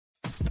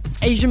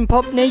Asian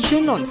Pop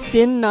Nation on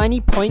Sin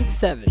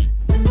 90.7.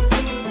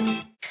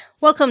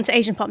 Welcome to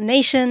Asian Pop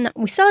Nation.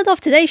 We started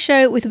off today's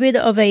show with a bit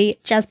of a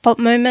jazz pop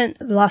moment.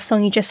 The last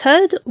song you just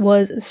heard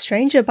was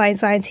Stranger by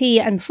Zion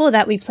T, and before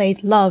that we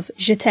played Love,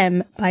 Je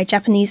t'aime by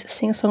Japanese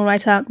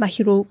singer-songwriter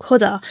Mahiro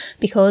Koda,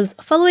 because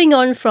following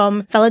on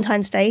from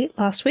Valentine's Day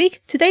last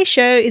week, today's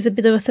show is a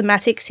bit of a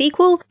thematic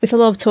sequel with a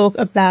lot of talk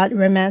about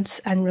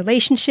romance and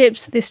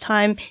relationships, this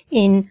time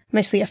in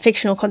mostly a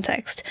fictional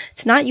context.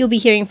 Tonight you'll be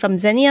hearing from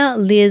Xenia,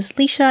 Liz,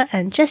 Leisha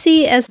and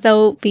Jessie as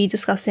they'll be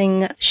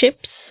discussing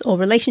ships or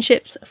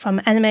relationships from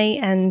anime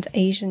and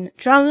Asian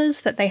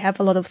dramas that they have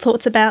a lot of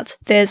thoughts about.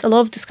 There's a lot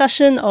of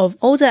discussion of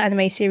older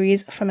anime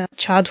series from our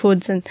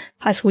childhoods and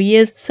high school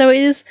years, so it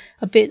is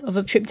a bit of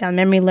a trip down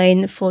memory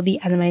lane for the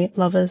anime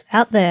lovers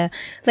out there.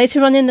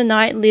 Later on in the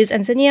night, Liz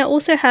and Xenia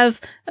also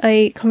have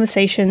a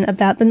conversation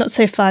about the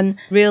not-so-fun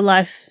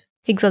real-life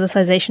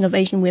exoticization of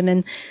Asian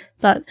women.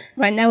 But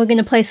right now we're going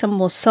to play some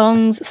more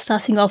songs,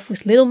 starting off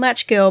with Little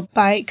Match Girl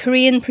by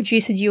Korean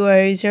producer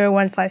duo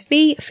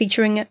 015B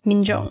featuring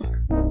Minjong.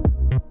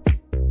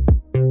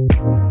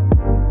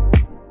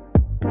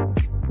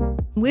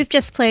 We've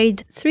just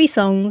played 3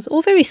 songs,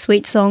 all very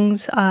sweet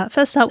songs.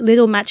 First up,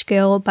 Little Match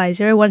Girl by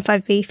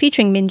 015B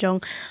featuring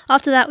Minjong.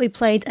 After that, we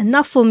played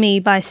Enough For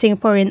Me by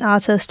Singaporean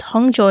artist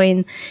Hong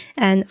Join.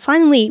 And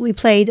finally, we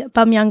played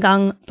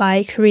Bamyangang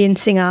by Korean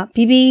singer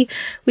BB,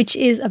 which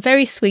is a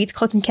very sweet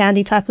cotton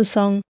candy type of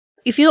song.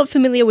 If you're not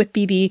familiar with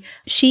BB,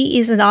 she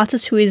is an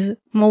artist who is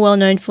more well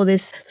known for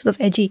this sort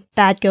of edgy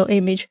bad girl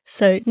image.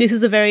 So this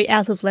is a very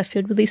out of left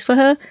field release for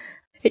her.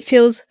 It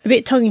feels a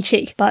bit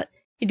tongue-in-cheek, but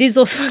it is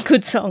also a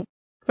good song.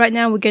 Right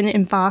now we're going to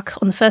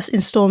embark on the first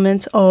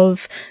installment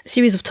of a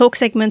series of talk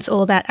segments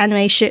all about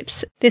anime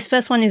ships. This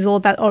first one is all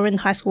about Oran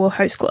High School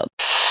Host Club.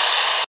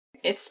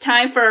 It's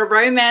time for a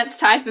romance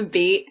type of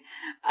beat.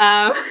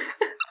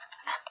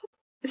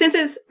 Since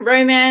it's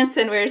romance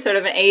and we're sort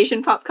of an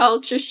Asian pop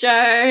culture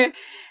show,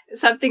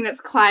 something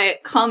that's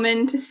quite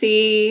common to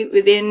see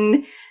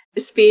within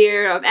the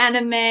sphere of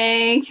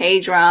anime,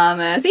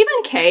 K-dramas,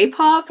 even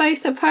K-pop, I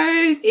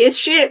suppose, is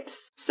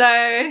ships. So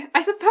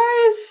I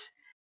suppose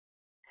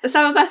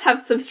some of us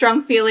have some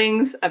strong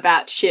feelings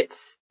about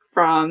ships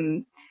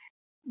from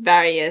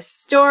various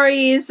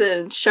stories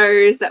and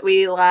shows that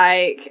we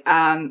like.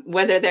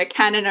 Whether they're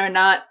canon or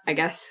not, I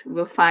guess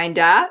we'll find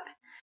out.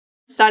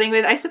 Starting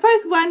with, I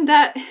suppose, one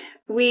that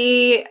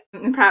we,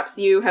 and perhaps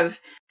you have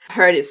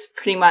heard, it's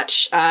pretty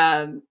much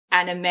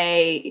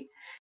anime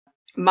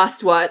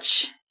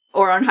must-watch,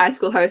 or on High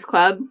School Host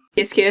Club.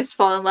 Kiss, kiss,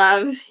 fall in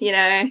love, you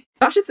know.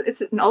 Gosh, it's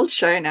an old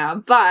show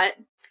now, but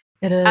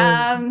it is.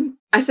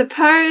 I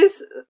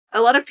suppose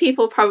a lot of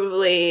people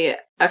probably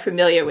are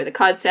familiar with the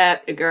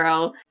concept. A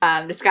girl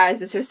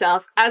disguises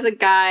herself as a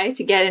guy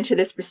to get into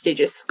this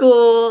prestigious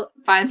school,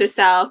 finds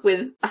herself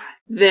with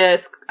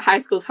the high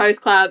school's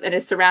host club, and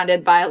is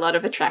surrounded by a lot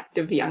of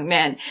attractive young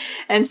men.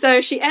 And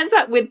so she ends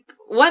up with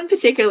one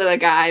particular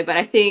guy, but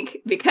I think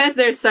because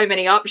there's so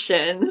many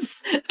options,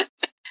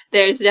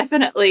 there's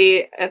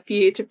definitely a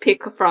few to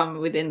pick from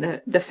within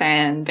the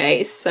fan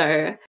base. So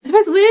I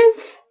suppose,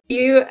 Liz,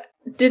 you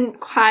didn't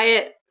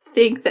quite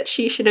think that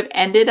she should have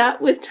ended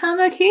up with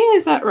Tamaki,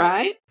 is that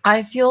right?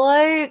 I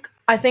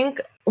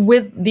think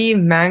with the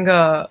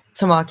manga,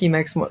 Tamaki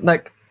makes more,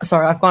 like,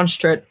 sorry, I've gone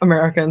straight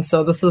American,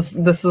 so this is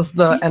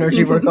the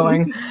energy we're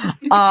going.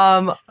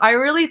 I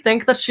really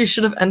think that she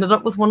should have ended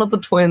up with one of the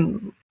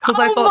twins, because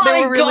I thought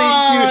they were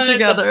really cute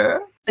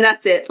together. And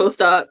that's it, full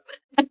stop.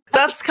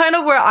 That's kind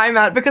of where I'm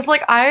at, because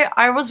like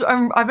I've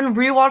been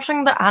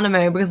rewatching the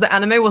anime because the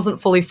anime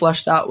wasn't fully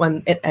fleshed out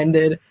when it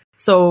ended.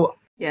 So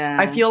yeah,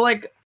 I feel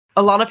like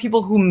a lot of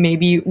people who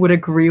maybe would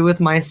agree with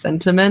my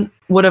sentiment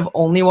would have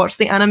only watched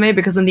the anime,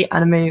 because in the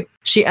anime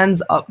she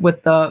ends up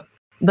with the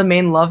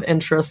main love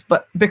interest,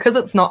 but because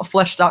it's not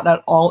fleshed out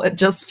at all, it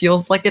just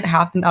feels like it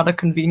happened out of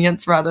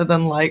convenience rather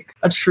than like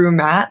a true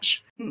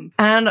match.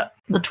 And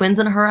the twins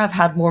and her have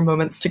had more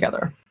moments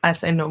together. I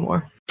say no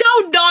more.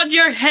 Don't nod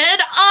your head.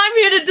 I'm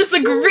here to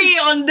disagree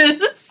on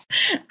this.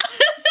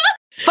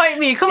 Fight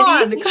me. Come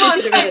on,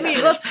 fight me.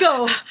 Let's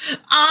go.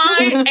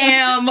 I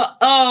am,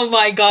 oh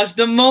my gosh,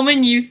 the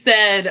moment you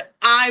said,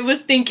 I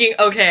was thinking,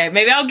 okay,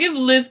 maybe I'll give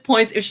Liz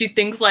points if she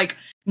thinks like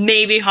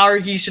maybe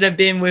Haruhi should have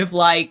been with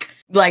like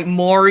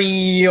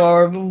Mori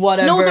or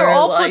whatever. No, they're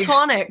all like,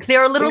 platonic. They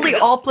are literally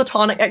all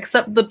platonic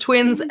except the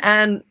twins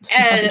and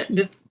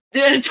the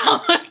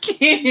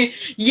Tamaki.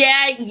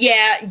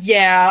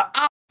 Yeah.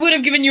 I would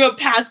have given you a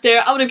pass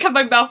there. I would have kept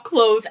my mouth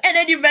closed. And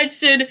then you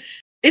mentioned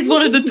it's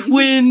one of the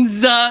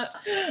twins.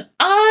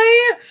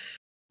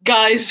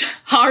 Guys,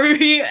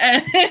 Haruhi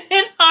and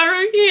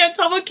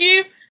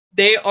Tamaki,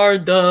 they are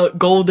the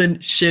golden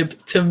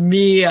ship to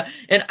me.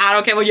 And I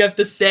don't care what you have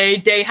to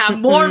say. They have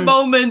more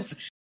moments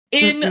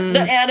in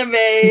the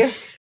anime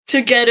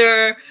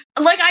together.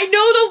 Like, I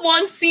know the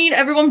one scene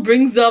everyone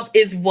brings up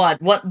is what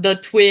the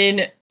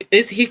twin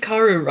is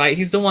Hikaru, right?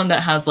 He's the one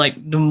that has like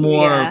the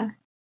more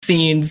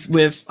scenes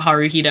with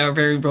Haruhi that are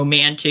very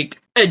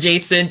romantic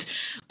adjacent.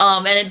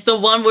 And it's the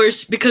one where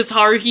because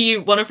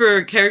Haruhi, one of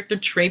her character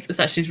traits is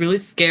that she's really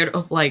scared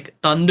of like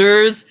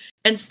thunders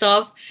and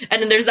stuff.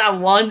 And then there's that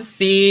one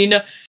scene.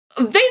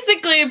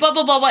 Basically, blah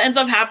blah blah. What ends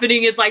up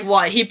happening is like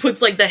what he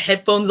puts like the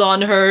headphones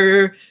on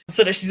her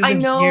so that she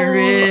doesn't hear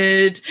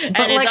it, and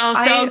it's all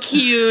so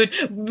cute.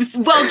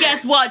 Well,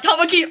 guess what?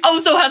 Tamaki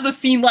also has a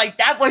scene like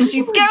that where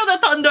she's scared of the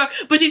thunder,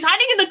 but she's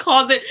hiding in the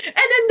closet, and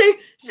then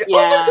she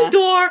opens the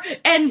door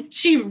and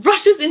she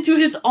rushes into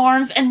his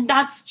arms, and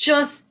that's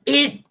just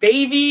it,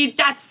 baby.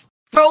 That's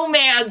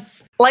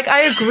romance. Like,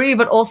 I agree,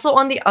 but also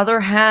on the other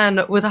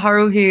hand, with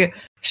Haruhi,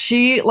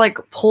 she like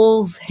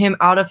pulls him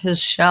out of his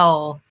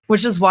shell.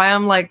 Which is why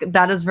I'm like,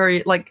 that's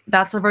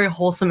a very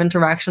wholesome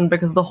interaction,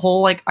 because the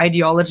whole like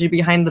ideology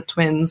behind the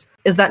twins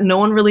is that no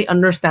one really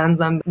understands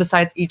them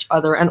besides each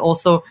other, and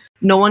also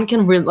no one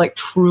can really like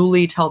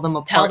truly tell them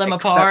apart.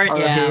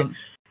 Yeah.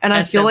 And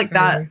I feel like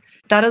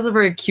that is a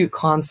very cute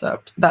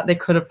concept that they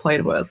could have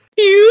played with.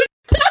 Cute.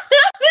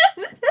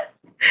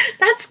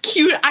 That's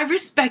cute. I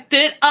respect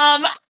it.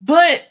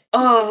 But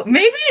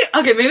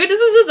maybe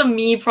this is just a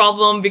me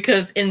problem,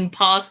 because in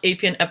past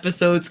APN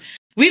episodes,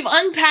 we've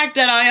unpacked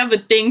that I have a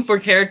thing for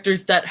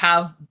characters that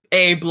have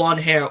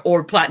blonde hair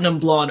or platinum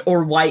blonde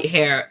or white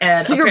hair.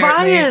 And so you're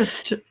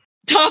biased.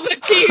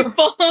 Tamaki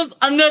falls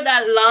under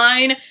that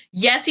line.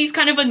 Yes, he's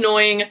kind of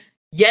annoying.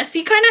 Yes,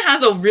 he kind of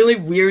has a really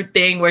weird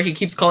thing where he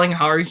keeps calling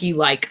Haruhi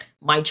like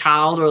my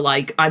child, or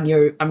like I'm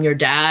your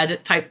dad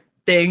type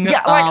thing.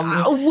 Yeah,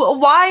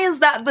 why is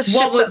that the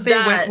shit that they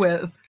went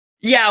with?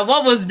 Yeah,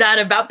 what was that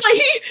about? But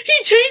he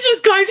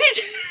changes, guys.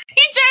 He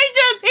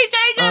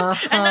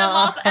changes. And that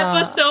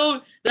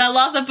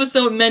last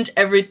episode meant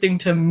everything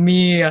to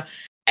me.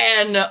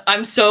 And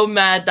I'm so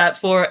mad that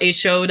for a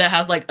show that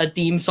has like a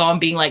theme song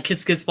being like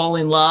 "Kiss Kiss Fall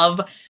in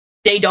Love,"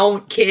 they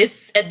don't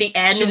kiss at the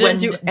end. She didn't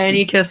do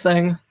any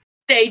kissing.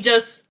 They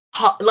just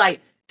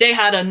they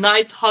had a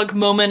nice hug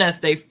moment as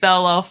they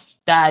fell off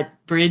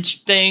that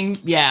bridge thing.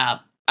 Yeah,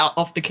 out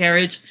off the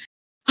carriage.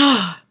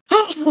 Oh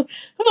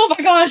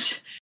my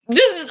gosh.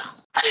 This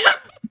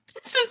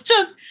is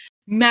just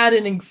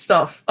maddening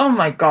stuff. Oh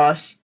my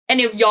gosh.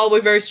 Any of y'all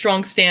with very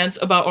strong stance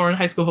about Oran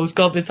High School Host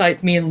Girl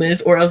besides me and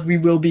Liz, or else we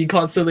will be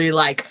constantly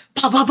like,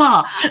 pa pa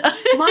pa.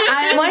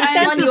 My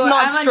stance is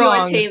not strong.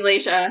 I'm on your team,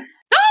 Leisha.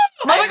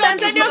 My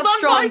stance is not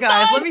strong,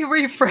 guys. Let me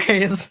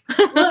rephrase.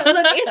 Look,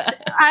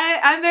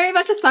 I'm very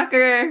much a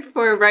sucker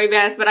for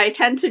romance, but I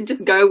tend to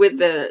just go with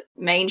the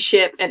main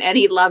ship, and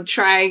any love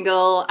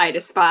triangle I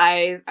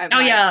despise.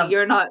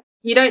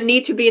 You don't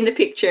need to be in the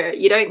picture.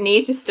 You don't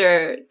need to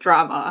stir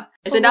drama.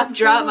 There's enough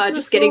drama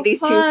just getting these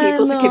two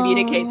people to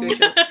communicate to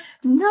each other.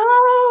 No,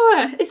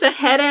 it's a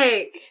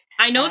headache.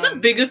 I know the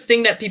biggest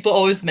thing that people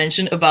always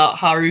mention about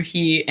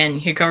Haruhi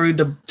and Hikaru,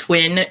 the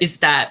twin, is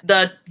that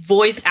the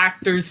voice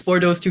actors for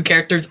those two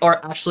characters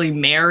are actually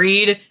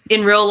married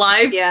in real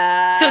life.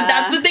 Yeah. So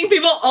that's the thing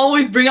people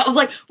always bring up. I was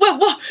like,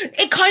 well,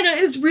 it kind of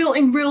is real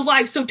in real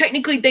life, so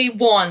technically they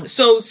won,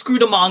 so screw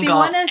the manga. If you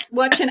want to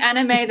watch an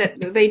anime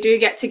that they do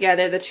get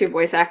together, the two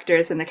voice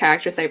actors and the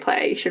characters they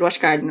play, you should watch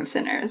Garden of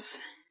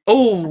Sinners.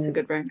 Oh, that's a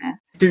good romance.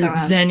 Dude,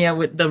 Xenia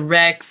with the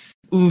Rex.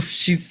 Oof,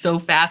 she's so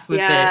fast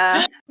with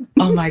it.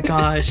 Oh my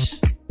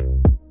gosh.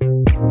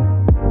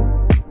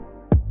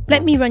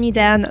 Let me run you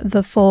down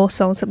the 4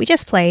 songs that we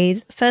just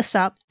played. First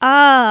up,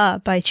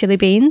 by Chili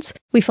Beans.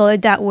 We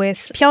followed that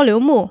with Piao Liu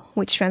Mu,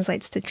 which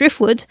translates to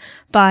Driftwood,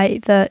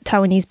 by the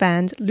Taiwanese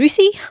band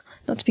Lucy,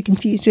 not to be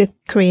confused with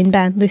Korean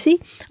band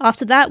Lucy.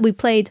 After that, we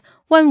played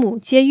Wan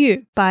Wu Jie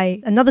Yu by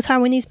another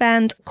Taiwanese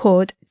band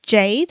called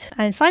Jade.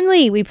 And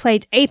finally, we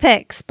played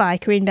Apex by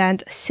Korean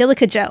band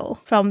Silica Gel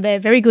from their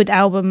very good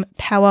album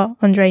Power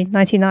Andre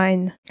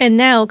 99. And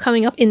now,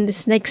 coming up in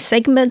this next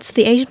segment,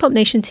 the Asian Pop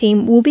Nation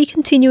team will be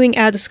continuing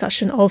our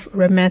discussion of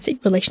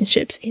romantic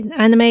relationships in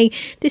anime,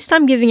 this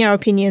time giving our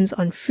opinions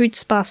on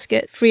Fruits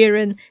Basket,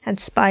 Frieren, and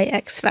Spy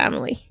X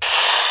Family.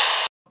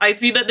 I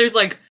see that there's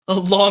like a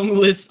long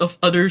list of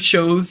other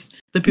shows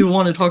that people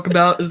want to talk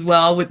about as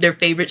well, with their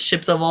favorite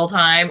ships of all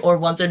time or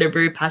ones that they're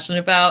very passionate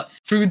about.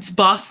 Fruits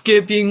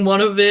Basket being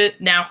one of it.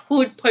 Now, who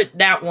would put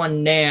that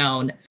one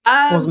down?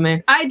 It was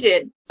me. I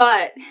did,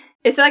 but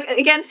it's like,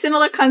 again,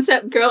 similar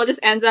concept. Girl just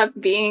ends up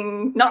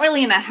being not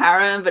really in a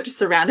harem, but just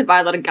surrounded by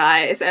a lot of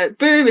guys. And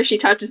boom, if she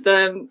touches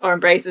them or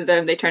embraces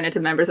them, they turn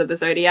into members of the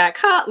Zodiac.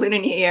 Ha! Lunar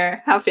New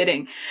Year. How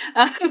fitting.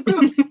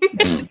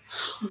 But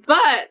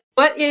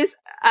what is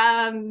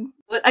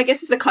what I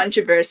guess is the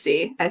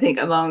controversy, I think,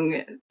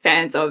 among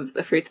fans of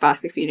the Fruits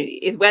Basket community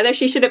is whether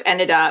she should have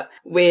ended up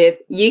with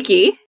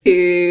Yuki,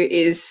 who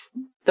is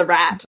the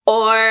rat,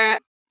 or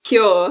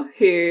Kyo,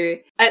 who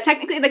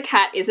technically the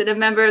cat isn't a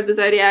member of the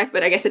Zodiac,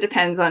 but I guess it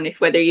depends on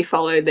whether you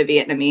follow the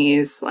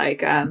Vietnamese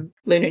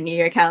Lunar New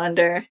Year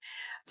calendar.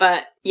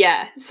 But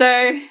yeah,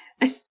 so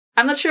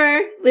I'm not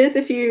sure, Liz,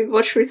 if you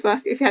watch Fruits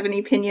Basket, if you have any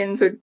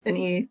opinions or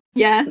any,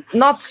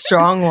 Not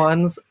strong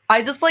ones.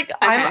 I just like,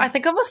 Okay. I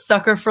think I'm a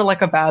sucker for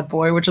like a bad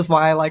boy, which is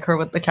why I like Her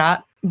with the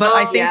Cat. But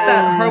I think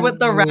that Her with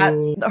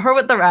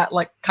the Rat,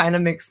 like, kind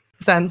of makes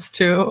sense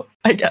too,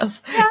 I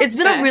guess. Yeah, it's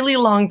been a really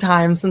long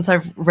time since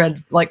I've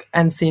read, like,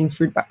 and seen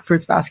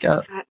Fruits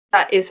Basket.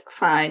 That is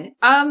fine.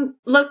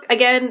 Look,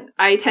 again,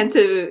 I tend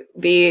to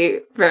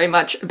be very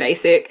much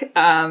basic,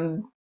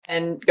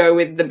 and go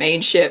with the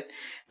main ship.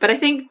 But I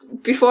think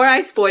before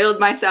I spoiled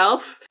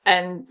myself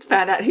and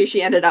found out who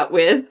she ended up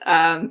with,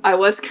 I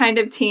was kind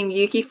of Team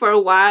Yuki for a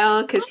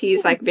while because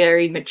he's like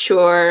very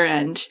mature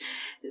and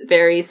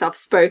very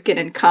soft-spoken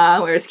and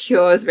calm, whereas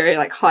Kyo is very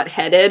like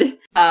hot-headed.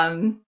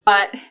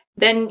 But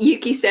then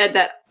Yuki said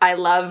that I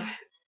love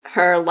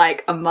her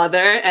like a mother,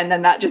 and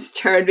then that just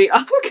turned me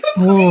off.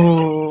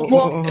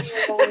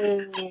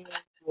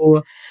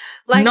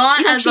 Like,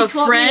 not as a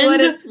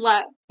friend.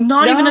 Like.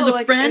 Not even as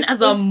a friend,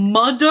 as a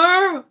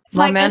mother.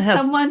 My man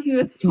has someone who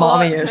has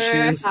mommy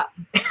issues.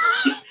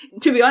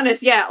 To be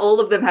honest, all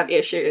of them have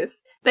issues.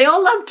 They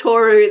all love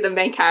Toru, the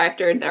main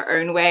character, in their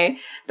own way.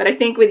 But I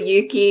think with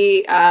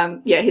Yuki,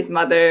 his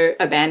mother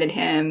abandoned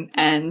him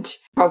and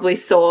probably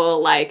saw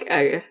like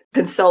a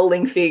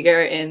consoling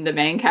figure in the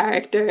main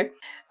character,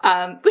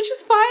 which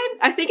is fine.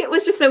 I think it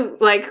was just a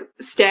like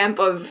stamp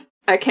of,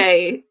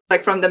 okay,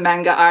 like from the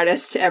manga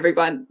artist to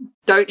everyone,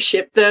 don't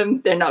ship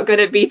them. They're not going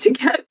to be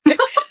together.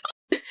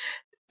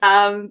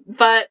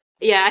 But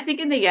yeah, I think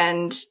in the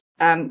end,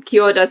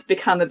 Kyo does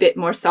become a bit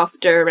more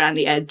softer around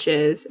the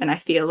edges, and I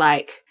feel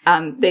like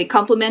they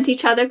complement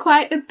each other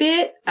quite a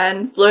bit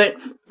and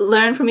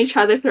learn from each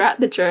other throughout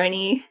the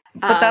journey.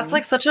 But that's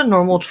like such a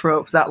normal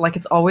trope that like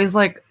it's always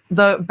like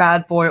the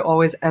bad boy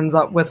always ends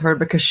up with her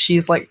because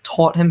she's like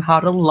taught him how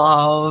to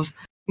love.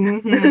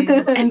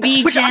 And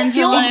be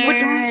gentle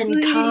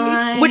and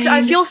kind. Which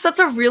I feel sets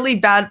a really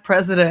bad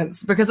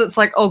precedence because it's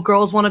like, oh,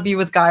 girls want to be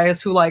with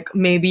guys who like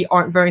maybe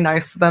aren't very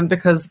nice to them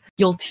because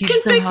you'll teach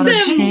them how to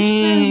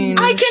change.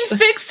 I can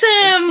fix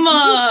him.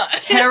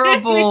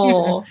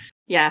 Terrible.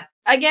 Yeah.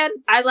 Again,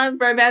 I love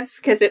romance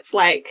because it's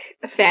like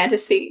a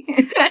fantasy.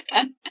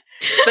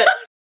 But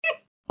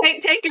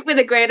take it with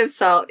a grain of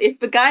salt. If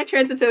the guy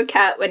turns into a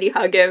cat when you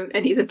hug him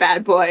and he's a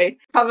bad boy,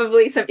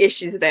 probably some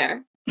issues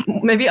there.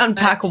 Maybe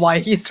unpack why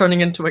he's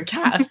turning into a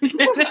cat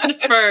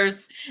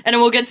first, and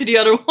then we'll get to the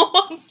other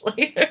ones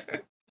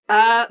later.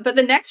 But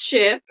the next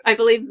ship, I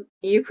believe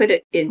you put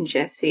it in,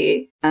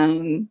 Jessie.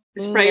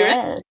 Is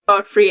Freyren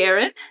or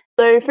Frieren?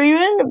 So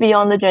Frieren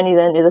Beyond the Journey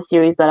then is a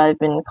series that I've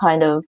been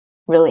kind of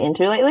really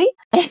into lately,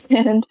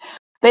 and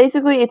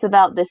basically it's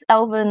about this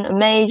elven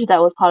mage that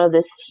was part of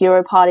this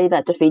hero party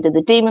that defeated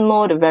the Demon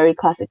Lord, a very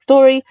classic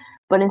story.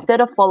 But instead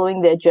of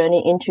following their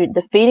journey into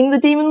defeating the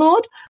Demon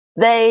Lord,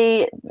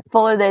 they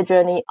follow their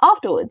journey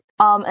afterwards.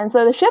 And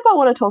so the ship I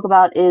want to talk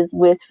about is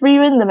with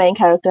Frieren, the main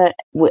character,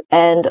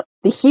 and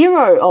the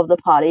hero of the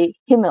party,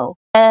 Himmel.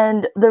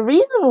 And the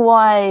reason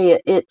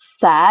why it's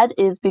sad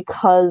is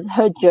because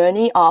her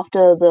journey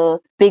after the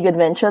big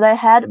adventure they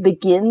had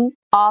begins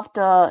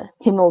after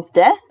Himmel's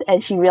death,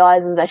 and she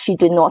realizes that she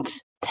did not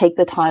take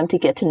the time to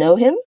get to know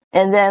him.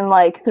 And then,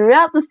 like,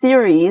 throughout the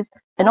series,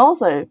 and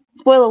also,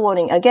 spoiler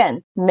warning,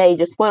 again,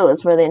 major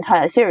spoilers for the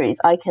entire series.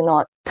 I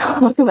cannot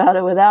talk about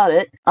it without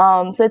it.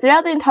 So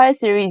throughout the entire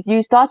series,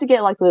 you start to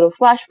get like little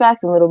flashbacks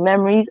and little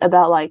memories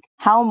about like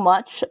how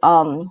much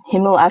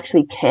Himmel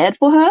actually cared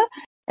for her.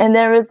 And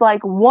there is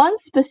like one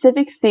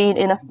specific scene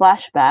in a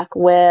flashback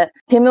where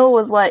Himmel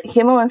and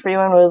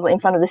Frieren was in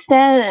front of the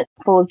stand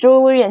full of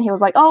jewelry, and he was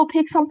like, "Oh,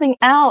 pick something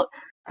out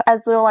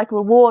as a like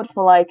reward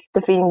for like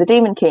defeating the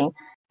Demon King."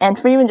 And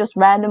Frieren just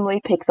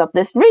randomly picks up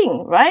this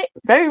ring, right?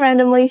 Very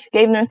randomly,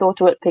 gave no thought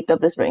to it, picked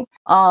up this ring.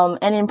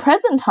 And in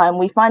present time,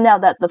 we find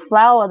out that the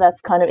flower that's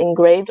kind of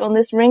engraved on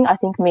this ring, I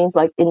think means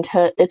like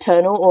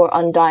eternal or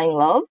undying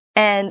love.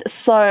 And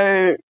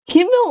so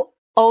Himmel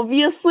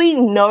obviously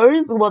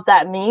knows what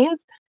that means,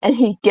 and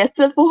he gets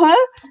it for her.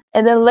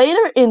 And then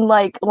later in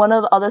like one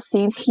of the other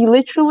scenes, he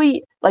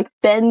literally like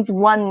bends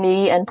one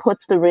knee and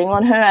puts the ring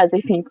on her as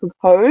if he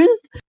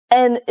proposed.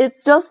 And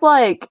it's just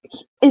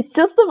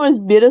the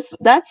most bittersweet.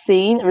 That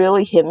scene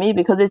really hit me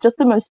because it's just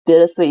the most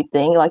bittersweet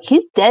thing. Like,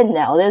 he's dead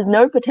now. There's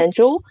no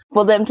potential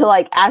for them to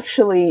like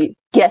actually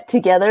get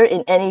together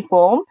in any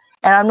form.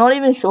 And I'm not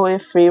even sure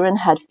if Frieren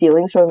had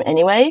feelings for him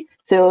anyway.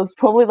 So it was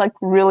probably like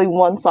really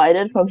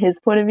one-sided from his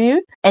point of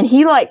view. And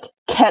he like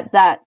kept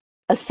that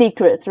a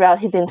secret throughout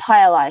his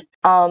entire life.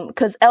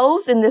 Because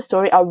elves in this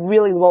story are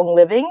really long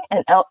living,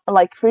 and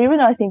like Frieren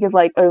I think is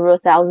like over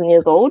 1,000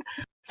 years old.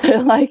 So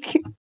like,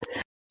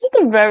 just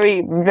a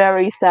very,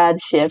 very sad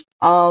ship.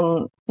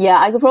 Yeah,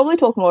 I could probably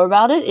talk more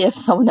about it if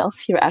someone else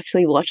here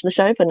actually watched the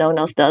show, but no one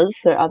else does,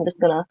 so I'm just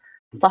gonna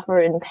suffer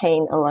in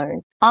pain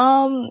alone.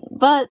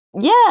 But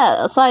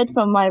yeah, aside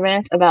from my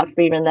rant about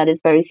Frieren, that is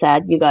very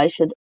sad. You guys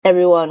should,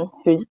 everyone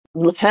who's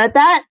heard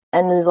that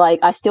and is like,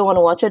 I still want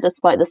to watch it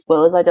despite the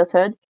spoilers I just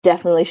heard,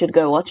 definitely should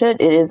go watch it.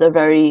 It is a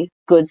very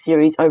good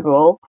series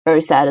overall.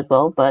 Very sad as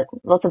well, but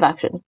lots of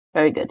action.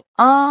 Very good.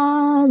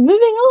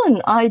 Moving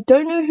on. I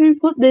don't know who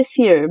put this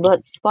here,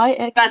 but Spy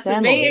X That's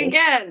Family. me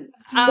again.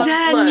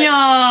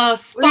 Xenia,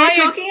 Spy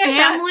X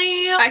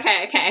Family.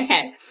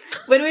 Okay.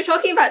 When we're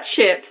talking about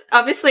ships,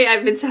 obviously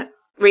I've been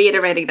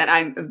reiterating that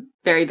I'm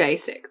very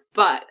basic,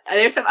 but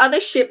there's some other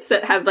ships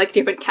that have like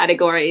different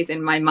categories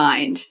in my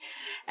mind.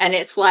 And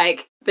it's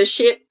like the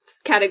ships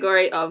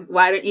category of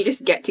why don't you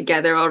just get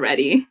together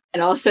already?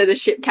 And also the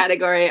ship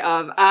category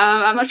of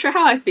I'm not sure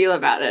how I feel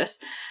about this.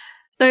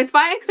 So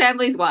Spy X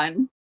Family's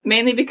one,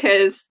 mainly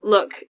because,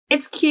 look,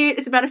 it's cute,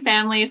 it's about a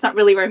family, it's not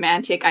really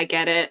romantic, I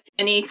get it.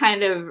 Any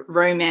kind of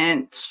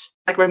romance,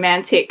 like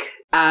romantic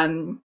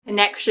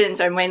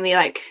connections are mainly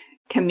like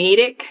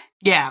comedic.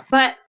 Yeah.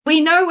 But we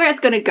know where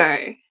it's gonna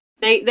go.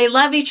 They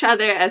love each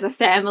other as a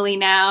family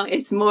now.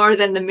 It's more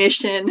than the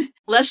mission.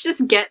 Let's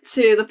just get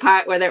to the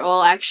part where they're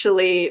all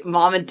actually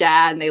mom and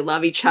dad and they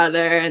love each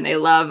other and they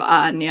love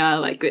Anya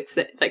like it's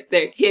like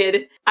their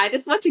kid. I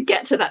just want to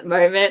get to that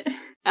moment.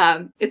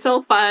 It's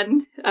all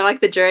fun. I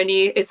like the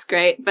journey. It's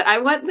great. But I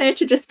want there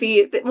to just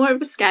be a bit more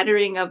of a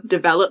scattering of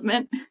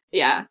development.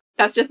 Yeah.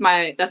 That's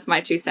my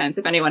 2 cents.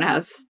 If anyone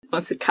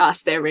wants to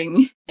cast their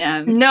ring.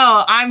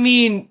 No, I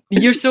mean,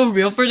 you're so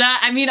real for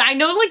that. I mean, I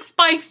know like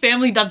Spy X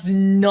Family, that's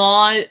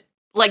not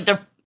like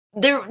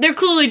they're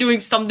clearly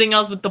doing something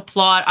else with the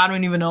plot. I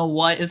don't even know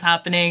what is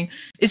happening.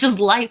 It's just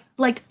like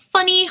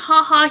funny,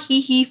 haha,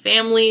 hee hee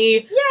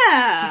family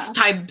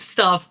type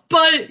stuff.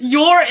 But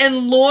Yor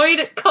and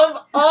Lloyd, come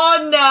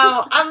on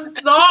now. I'm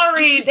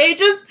sorry. They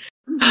just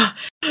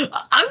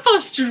I'm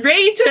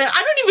frustrated.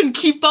 I don't even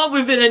keep up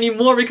with it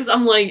anymore because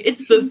I'm like,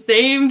 it's the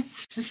same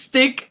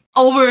stick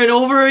over and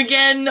over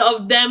again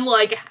of them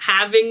like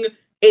having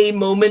a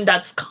moment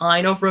that's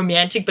kind of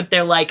romantic, but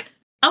they're like,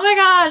 oh my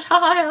gosh, ha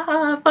ha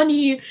ha,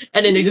 funny,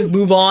 and then they just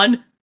move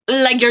on.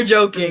 Like you're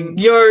joking.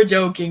 You're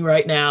joking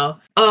right now.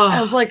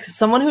 As like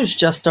someone who's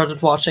just started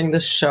watching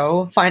this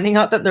show, finding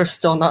out that they're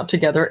still not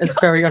together is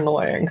very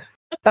annoying.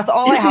 That's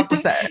all I have to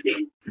say.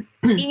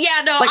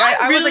 Yeah, no, like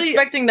I was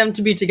expecting them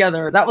to be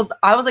together.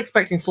 I was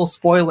expecting full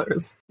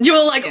spoilers. You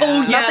were like,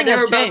 oh yeah, Nothing they're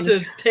has about to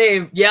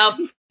tame. Yep,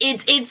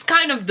 it's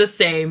kind of the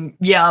same.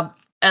 Yeah,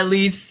 at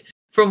least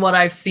from what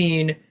I've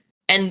seen.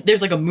 And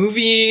there's like a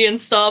movie and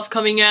stuff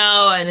coming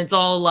out, and it's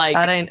all like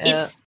that ain't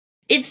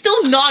it's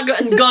still not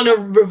gonna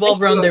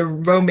revolve around their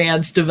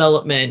romance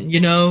development. You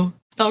know,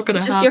 it's not gonna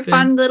happen. Just your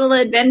fun little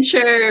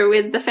adventure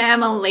with the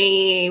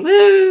family.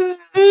 Woo!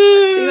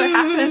 Let's see what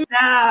happens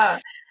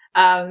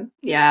now.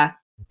 Yeah.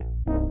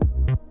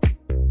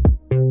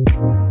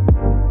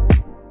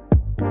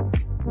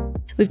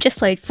 We've just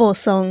played 4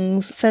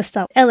 songs. First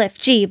up,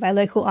 LFG by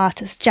local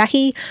artist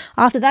Jackie.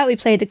 After that, we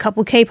played a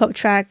couple K-pop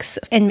tracks,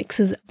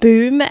 NMIX's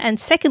Boom, and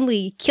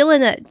secondly,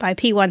 Killin' It by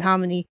P1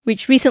 Harmony,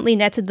 which recently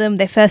netted them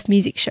their first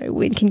music show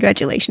win.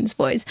 Congratulations,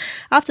 boys.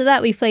 After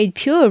that, we played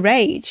Pure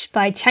Rage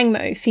by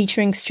Changmo,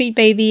 featuring Street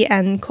Baby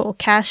and Core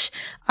Cash.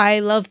 I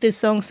love this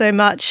song so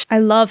much. I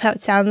love how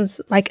it sounds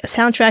like a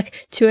soundtrack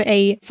to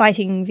a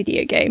fighting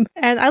video game.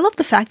 And I love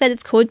the fact that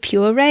it's called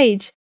Pure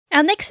Rage.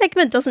 Our next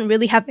segment doesn't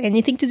really have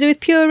anything to do with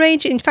Pure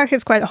Rage. In fact,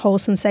 it's quite a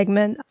wholesome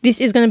segment. This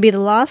is going to be the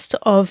last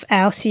of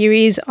our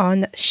series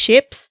on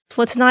ships.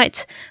 For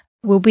tonight,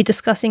 we'll be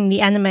discussing the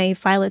anime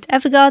Violet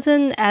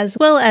Evergarden, as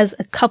well as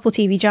a couple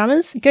TV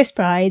dramas, Ghost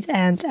Bride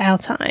and Our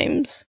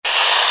Times.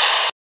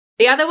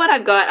 The other one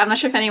I've got, I'm not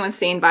sure if anyone's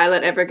seen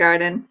Violet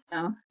Evergarden.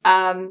 No.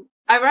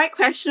 I write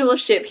questionable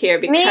ship here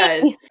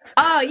because... Me.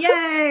 Oh,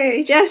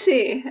 yay!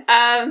 Jessie!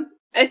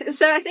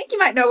 So I think you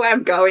might know where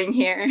I'm going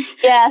here.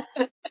 Yes.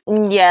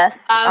 Yes.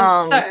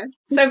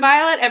 So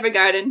Violet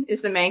Evergarden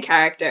is the main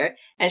character,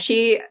 and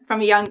she,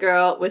 from a young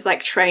girl, was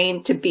like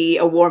trained to be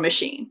a war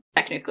machine,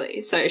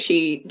 technically. So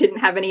she didn't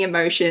have any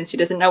emotions. She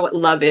doesn't know what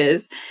love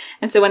is.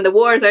 And so when the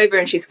war is over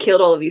and she's killed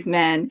all of these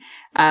men,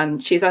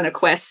 she's on a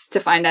quest to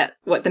find out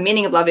what the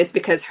meaning of love is,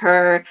 because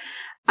her,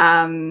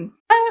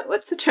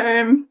 what's the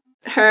term?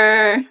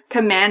 Her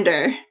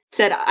commander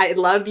said, "I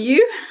love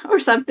you,"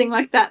 or something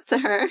like that to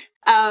her.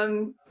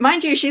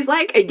 Mind you, she's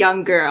like a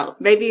young girl,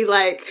 maybe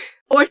like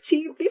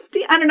 40,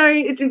 50, I don't know,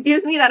 it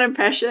gives me that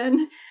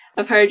impression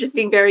of her just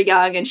being very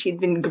young and she'd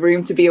been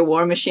groomed to be a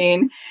war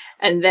machine.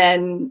 And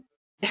then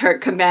her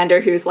commander,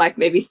 who's like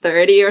maybe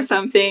 30 or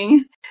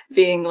something,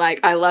 being like,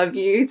 "I love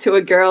you," to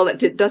a girl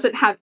that doesn't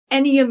have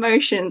any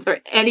emotions or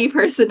any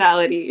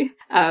personality.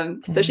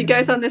 So she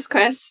goes on this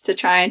quest to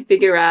try and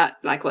figure out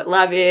like what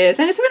love is.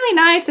 And it's really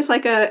nice. It's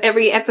like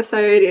every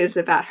episode is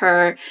about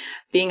her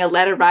being a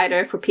letter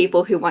writer for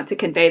people who want to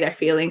convey their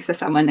feelings to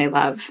someone they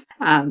love.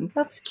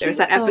 That's cute. There's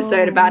that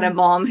episode about a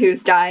mom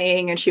who's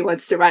dying and she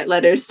wants to write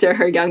letters to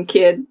her young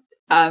kid,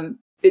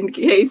 in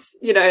case,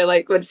 you know,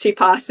 like when she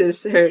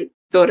passes, her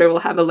daughter will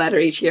have a letter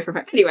each year from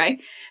her. Anyway,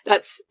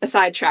 that's a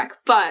sidetrack.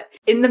 But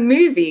in the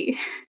movie,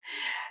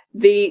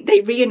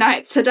 they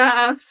reunite.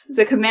 Ta-da!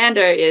 The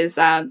commander is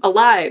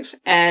alive,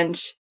 and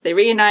they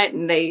reunite,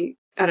 and they,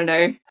 I don't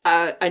know,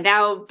 are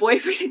now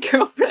boyfriend and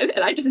girlfriend,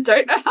 and I just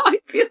don't know how I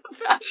feel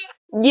about it.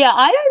 Yeah,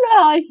 I don't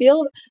know how I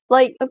feel.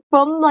 Like,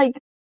 from, like,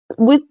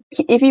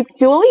 if you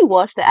purely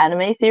watch the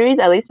anime series,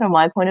 at least from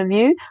my point of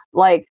view,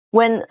 like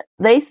when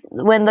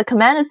the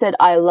commander said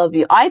 "I love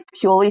you," I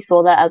purely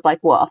saw that as like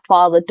what, a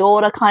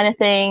father-daughter kind of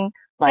thing,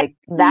 like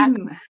that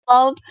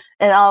love.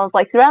 And I was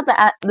like, throughout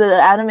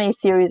the anime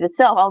series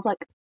itself, I was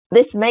like,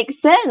 this makes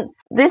sense.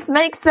 This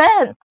makes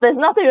sense. There's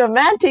nothing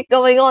romantic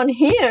going on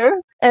here.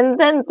 And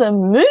then the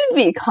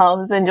movie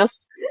comes and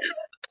just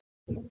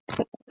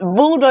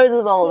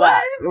bulldozes all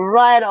that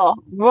right off.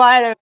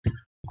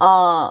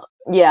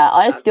 Yeah,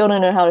 I still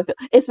don't know how to feel,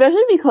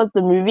 especially because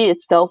the movie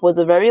itself was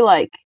a very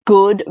like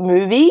good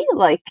movie,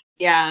 like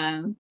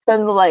in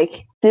terms of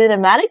like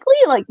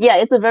cinematically, like yeah,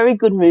 it's a very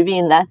good movie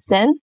in that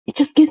sense. It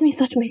just gives me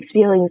such mixed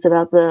feelings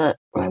about the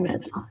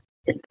romance part.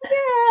 Anyway,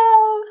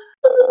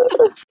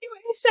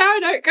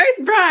 sourdough,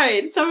 Ghost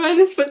Bride. Someone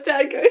just put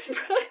down Ghost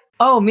Bride.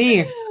 Oh,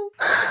 me.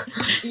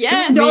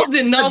 Yeah, Y'all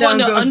did not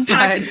want to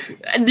unpack.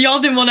 Bride. Y'all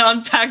didn't want to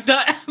unpack the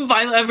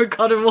Violet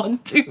Evergarden one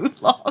too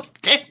long.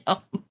 Damn.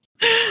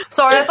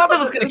 Sorry, I thought that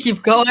was gonna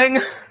keep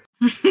going.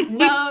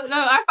 No.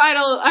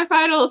 Our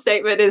final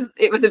statement is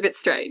it was a bit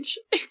strange.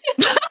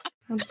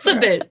 Just a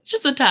bit,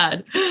 just a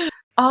tad.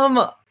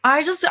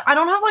 I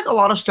don't have like a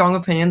lot of strong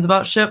opinions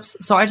about ships,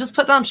 so I just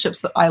put down ships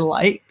that I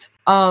liked,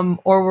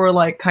 or were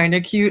like kind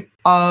of cute.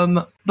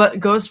 But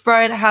Ghost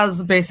Bride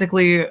has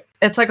basically,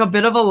 it's like a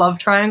bit of a love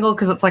triangle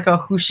because it's like a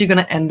who's she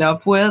gonna end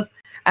up with,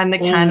 and the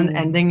canon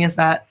ending is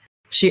that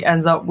she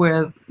ends up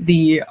with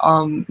the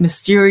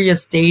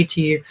mysterious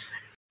deity.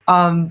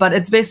 But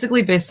it's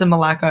basically based in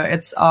Malacca.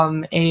 It's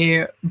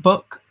a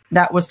book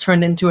that was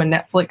turned into a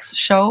Netflix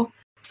show,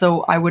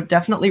 so I would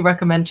definitely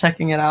recommend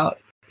checking it out,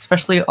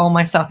 especially all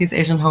my Southeast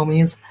Asian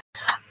homies,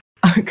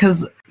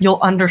 because you'll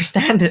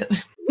understand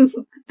it.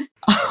 The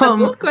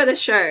book or the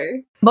show?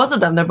 Both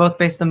of them. They're both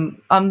based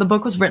in. The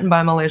book was written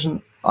by a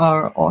Malaysian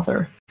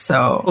author,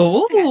 so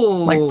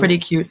like pretty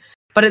cute.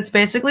 But it's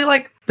basically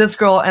like this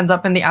girl ends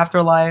up in the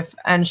afterlife,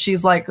 and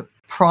she's like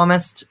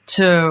promised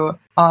to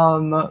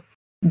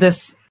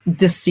this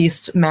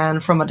deceased man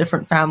from a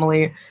different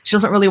family. She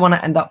doesn't really want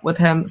to end up with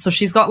him, so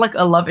she's got like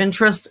a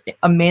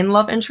main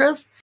love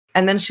interest,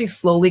 and then she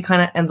slowly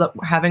kind of ends up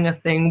having a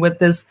thing with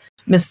this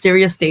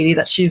mysterious deity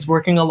that she's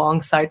working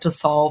alongside to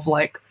solve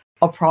like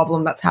a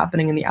problem that's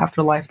happening in the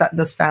afterlife that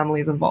this family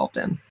is involved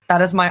in.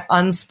 That is my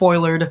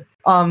unspoilered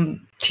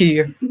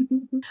tea.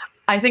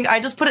 I think I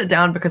just put it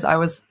down because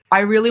I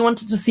really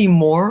wanted to see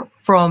more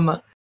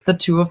from the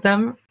two of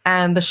them,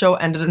 and the show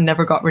ended and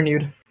never got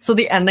renewed. So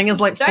the ending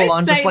is like full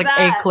on just like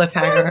a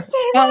cliffhanger.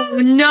 Oh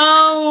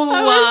no!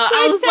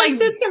 I was like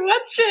to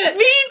watch it.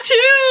 Me too.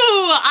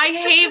 I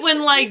hate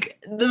when like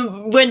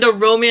when the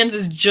romance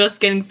is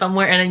just getting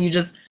somewhere and then you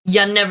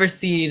never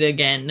see it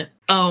again.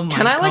 Oh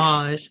my gosh!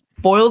 Like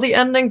spoil the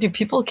ending? Do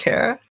people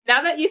care?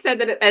 Now that you said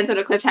that it ends on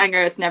a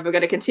cliffhanger, it's never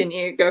going to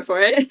continue. Go for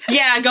it.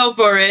 Yeah, go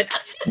for it.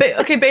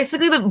 Okay,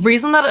 basically the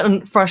reason that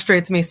it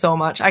frustrates me so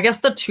much, I guess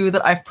the two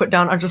that I've put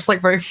down are just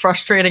like very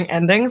frustrating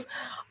endings.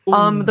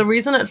 The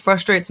reason it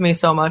frustrates me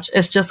so much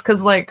is just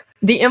because like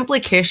the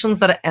implications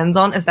that it ends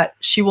on is that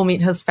she will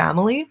meet his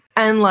family,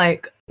 and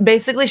like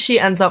basically she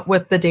ends up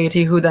with the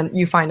deity who then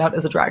you find out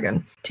is a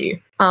dragon.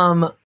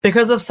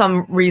 Because of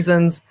some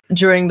reasons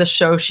during the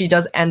show, she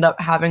does end up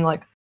having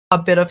like a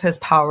bit of his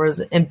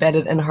powers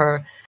embedded in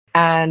her.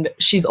 And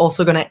she's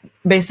also gonna,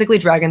 basically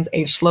dragons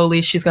age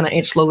slowly, she's gonna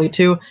age slowly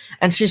too,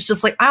 and she's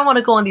just like, I want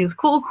to go on these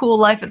cool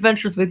life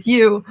adventures with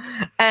you.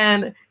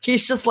 And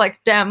he's just like,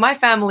 damn, my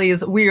family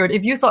is weird.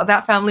 If you thought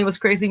that family was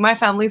crazy, my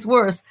family's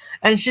worse.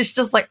 And she's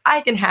just like,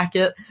 I can hack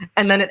it.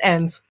 And then it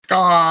ends.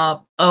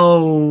 Stop.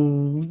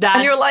 Oh, that's...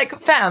 And you're like,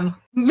 fam,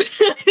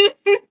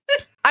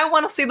 I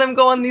want to see them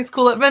go on these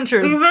cool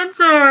adventures.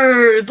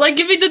 Like,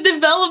 give me the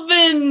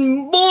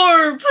development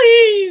more,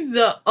 please.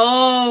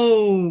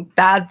 Oh.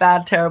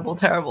 Bad,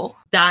 terrible.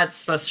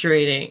 That's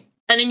frustrating.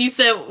 And then you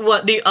said,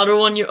 what, the other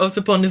one you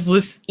also put on this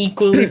list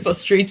equally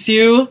frustrates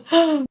you?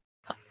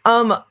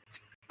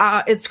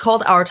 It's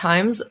called Our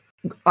Times.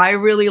 I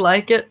really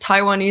like it.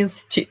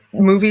 Taiwanese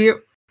movie.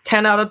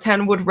 10 out of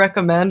 10 would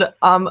recommend.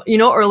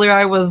 Earlier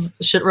I was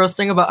shit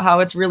roasting about how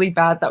it's really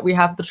bad that we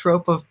have the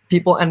trope of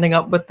people ending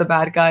up with the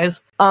bad guys.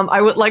 I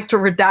would like to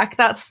redact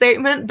that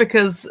statement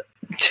because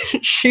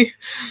she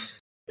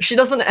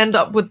doesn't end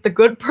up with the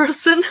good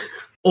person.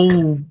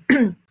 Oh.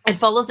 It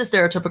follows the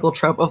stereotypical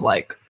trope of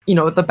like,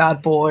 the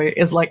bad boy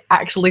is like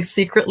actually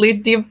secretly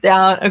deep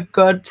down a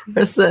good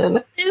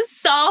person. He's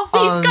soft.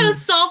 He's got a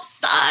soft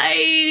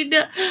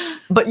side.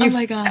 But oh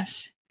my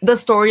gosh. The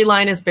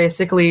storyline is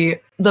basically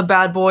the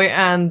bad boy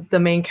and the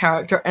main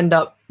character end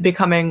up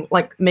becoming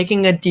like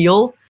making a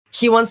deal.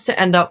 He wants to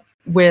end up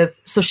with,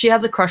 so she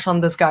has a crush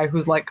on this guy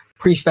who's like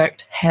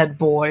prefect, head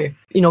boy,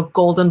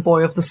 golden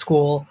boy of the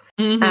school.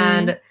 Mm-hmm.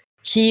 And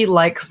he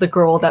likes the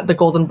girl that the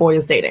golden boy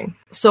is dating.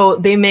 So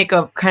they make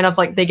a kind of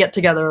like, they get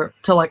together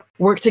to like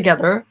work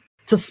together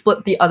to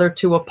split the other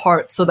two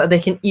apart so that they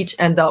can each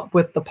end up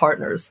with the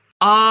partners.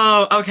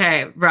 Oh,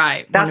 okay.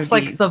 Right. That's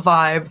like the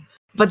vibe.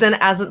 But then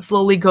as it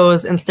slowly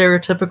goes in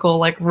stereotypical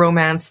like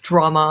romance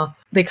drama,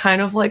 they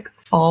kind of like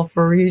fall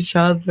for each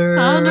other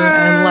and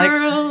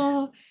like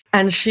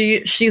And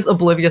she's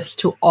oblivious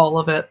to all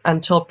of it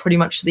until pretty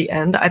much the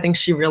end. I think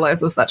she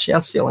realizes that she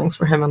has feelings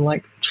for him in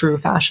like true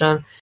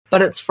fashion.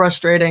 But it's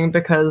frustrating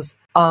because,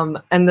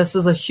 and this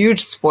is a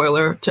huge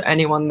spoiler to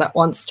anyone that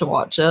wants to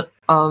watch it.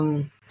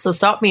 So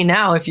stop me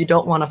now if you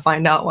don't want to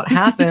find out what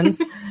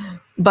happens.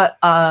 But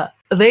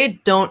they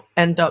don't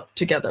end up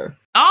together.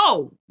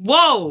 Oh,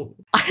 whoa.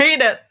 I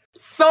hate it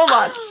so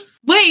much.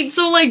 Wait,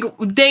 so like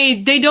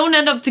they don't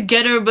end up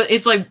together, but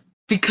it's like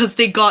because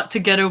they got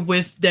together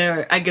with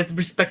their, I guess,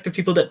 respective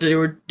people that they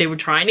were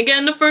trying to get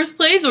in the first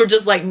place, or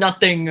just like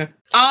nothing?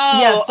 Oh,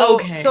 yeah,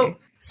 okay.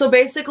 So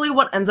basically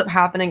what ends up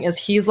happening is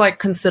he's like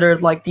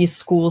considered like these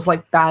schools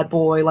like bad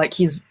boy, like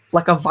he's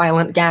like a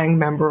violent gang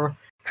member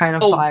kind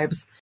of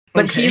vibes.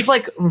 But he's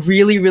like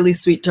really, really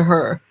sweet to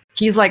her.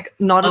 He's like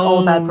not at all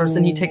a bad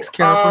person. He takes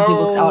care of her. He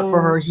looks out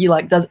for her. He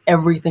like does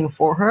everything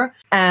for her.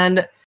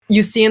 And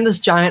you see in this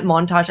giant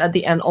montage at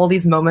the end all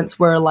these moments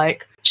where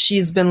like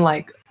she's been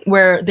like,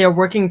 where they're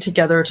working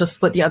together to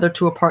split the other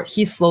two apart.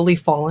 He's slowly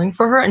falling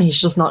for her and he's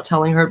just not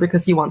telling her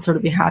because he wants her to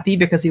be happy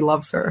because he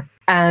loves her.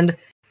 And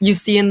you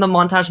see in the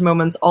montage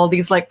moments all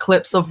these like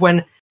clips of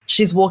when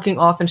she's walking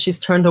off and she's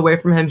turned away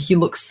from him. He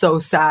looks so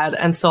sad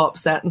and so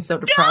upset and so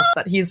depressed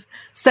that he's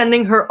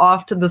sending her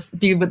off to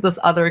be with this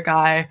other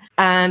guy.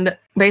 And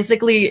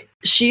basically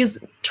she's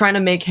trying to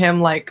make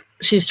him like,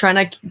 she's trying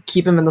to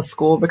keep him in the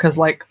school because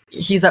like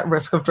he's at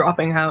risk of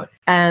dropping out.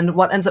 And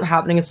what ends up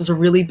happening is there's a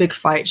really big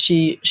fight.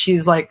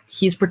 She's like,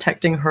 he's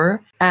protecting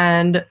her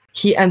and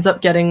he ends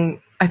up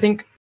getting, I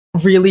think,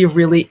 really,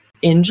 really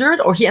injured,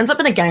 or he ends up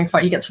in a gang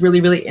fight. He gets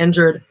really, really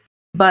injured.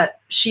 But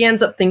she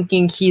ends up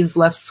thinking he's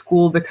left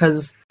school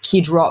because he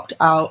dropped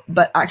out,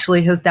 but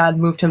actually his dad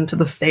moved him to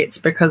the States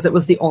because it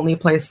was the only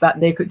place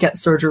that they could get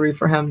surgery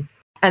for him.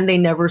 And they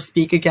never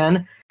speak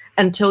again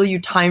until you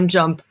time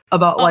jump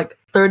about like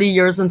 30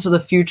 years into the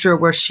future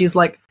where she's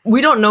like,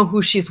 we don't know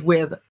who she's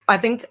with. I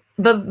think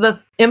the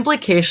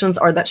implications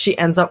are that she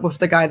ends up with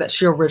the guy that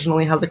she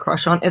originally has a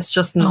crush on. It's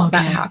just not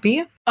that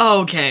happy.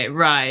 Okay,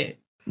 right.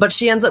 But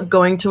she ends up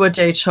going to a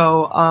Jay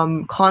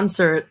Cho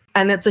concert,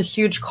 and it's a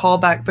huge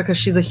callback because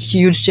she's a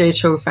huge Jay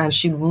Cho fan.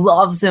 She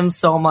loves him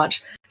so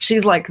much.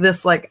 She's like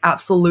this like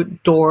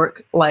absolute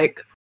dork.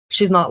 Like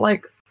she's not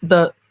like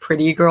the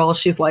pretty girl.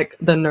 She's like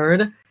the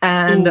nerd.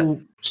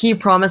 And he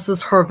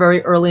promises her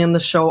very early in the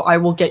show, I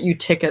will get you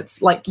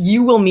tickets. Like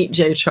you will meet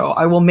Jay Cho.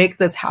 I will make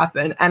this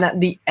happen. And at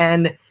the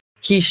end,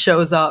 he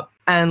shows up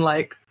and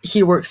like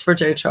he works for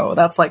Jay Cho.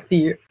 That's like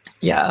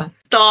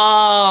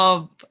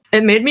Stop.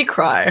 It made me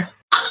cry.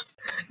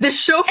 This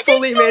show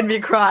fully made me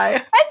cry.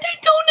 And they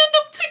don't end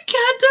up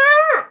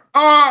together.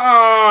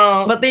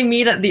 But they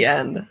meet at the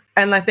end.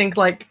 And I think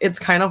like it's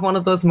kind of one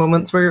of those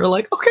moments where you're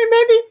like, okay,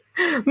 maybe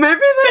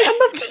they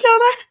end up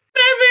together.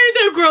 Maybe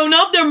they're grown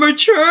up, they're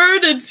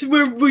matured,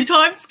 we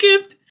time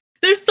skipped.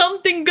 There's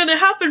something gonna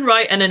happen,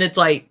 right? And then it's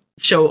like,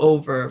 show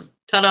over.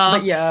 Ta-da.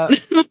 But yeah.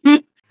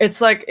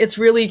 It's like, it's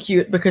really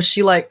cute because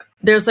she like,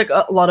 there's like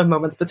a lot of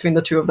moments between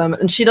the two of them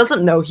and she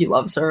doesn't know he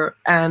loves her.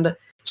 And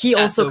he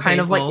also kind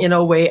of like in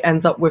a way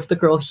ends up with the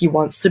girl he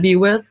wants to be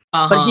with,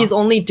 but he's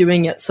only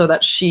doing it so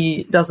that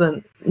she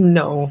doesn't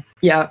know.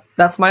 Yeah,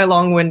 that's my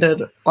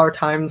long-winded Our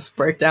Times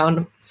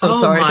breakdown. So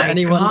sorry to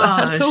anyone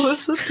that had to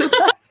listen to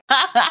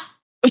that.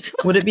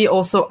 Would it be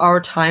also our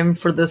time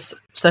for this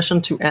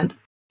session to end?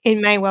 It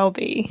may well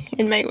be.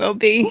 It may well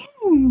be.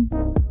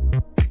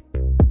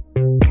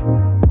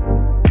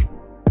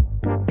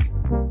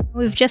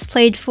 We've just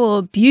played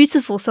 4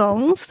 beautiful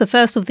songs. The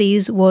first of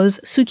these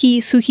was Suki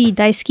Suki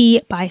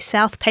Daisuki by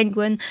South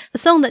Penguin, a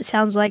song that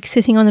sounds like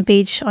sitting on a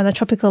beach on a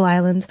tropical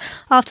island.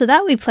 After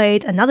that, we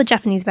played another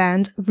Japanese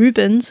band,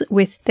 Rubens,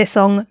 with their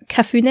song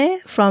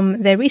Kafune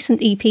from their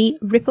recent EP,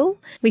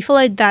 Ripple. We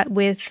followed that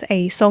with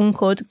a song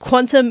called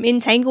Quantum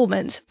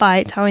Entanglement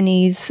by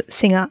Taiwanese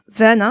singer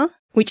Verna,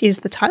 which is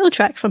the title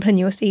track from her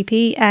newest EP.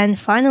 And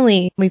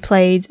finally, we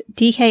played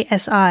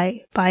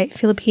DKSI by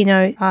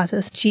Filipino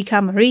artist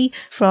Jika Marie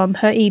from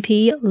her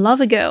EP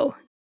Lover Girl.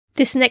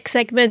 This next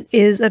segment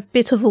is a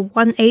bit of a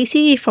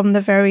 180 from the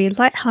very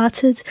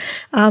light-hearted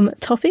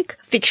topic,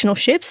 fictional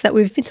ships, that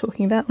we've been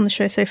talking about on the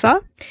show so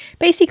far.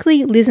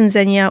 Basically, Liz and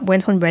Xenia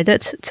went on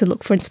Reddit to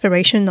look for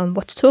inspiration on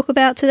what to talk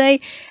about today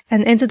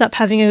and ended up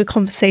having a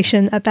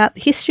conversation about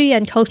the history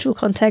and cultural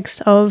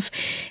context of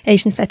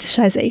Asian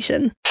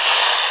fetishization.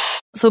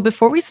 So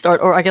before we start,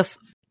 or I guess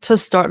to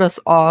start us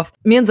off,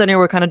 me and Xenia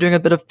were kind of doing a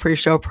bit of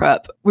pre-show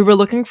prep. We were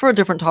looking for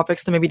different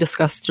topics to maybe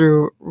discuss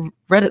through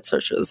Reddit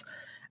searches.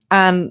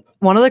 And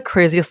one of the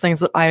craziest things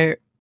that I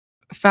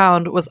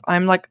found was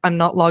I'm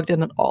not logged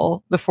in at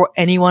all before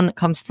anyone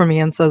comes for me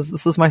and says,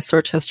 this is my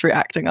search history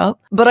acting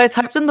up. But I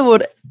typed in the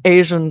word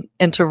Asian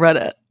into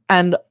Reddit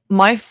and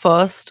my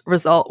first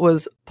result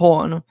was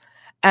porn.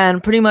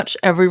 And pretty much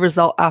every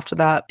result after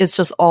that is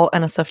just all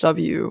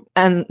NSFW.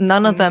 And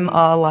none of them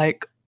are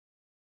like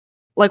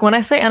when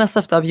I say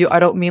NSFW, I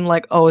don't mean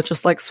like, oh, it's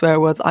just like swear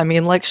words. I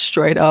mean like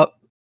straight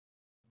up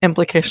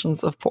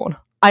implications of porn.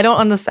 I don't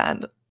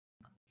understand.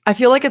 I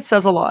feel like it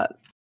says a lot.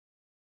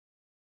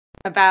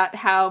 about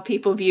how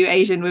people view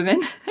Asian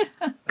women.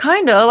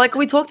 Kinda. Like,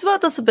 we talked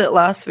about this a bit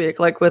last week,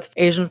 like with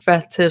Asian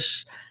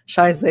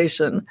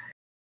fetishization.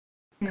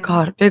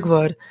 God, big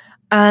word.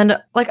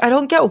 And, like, I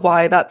don't get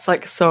why that's,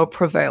 like, so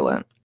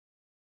prevalent.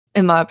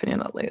 In my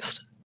opinion, at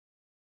least.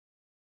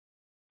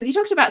 You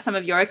talked about some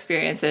of your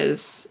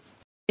experiences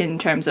in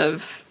terms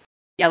of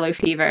yellow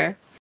fever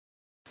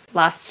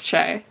last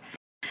show.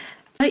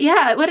 But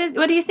yeah,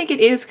 what do you think it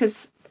is?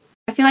 Because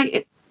I feel like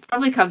it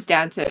probably comes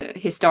down to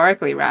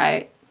historically,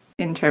 right?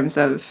 In terms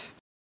of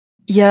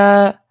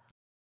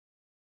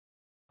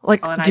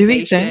like, do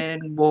we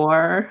think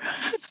war?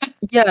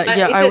 Yeah,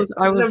 I was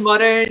the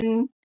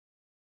modern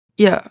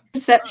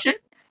perception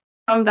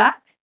from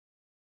that.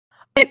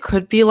 It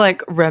could be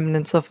like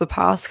remnants of the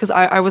past, because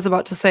I was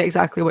about to say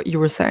exactly what you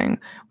were saying,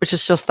 which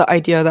is just the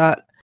idea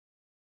that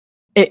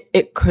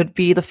it could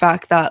be the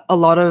fact that a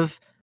lot of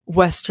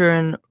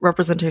Western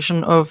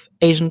representation of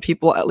Asian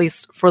people, at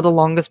least for the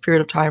longest period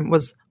of time,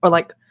 was, or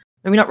like,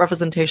 maybe not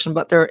representation,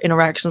 but their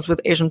interactions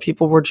with Asian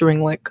people were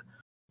during like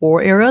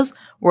war eras,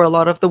 where a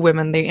lot of the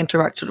women they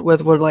interacted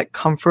with were like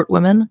comfort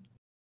women.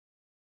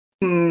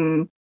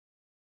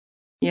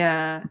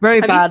 Yeah. Very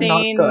Have bad, you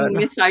seen not good.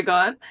 Miss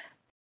Saigon?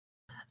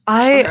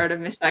 I've heard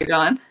of Miss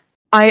Saigon.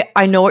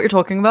 I know what you're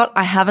talking about.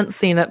 I haven't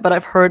seen it, but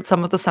I've heard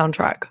some of the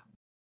soundtrack.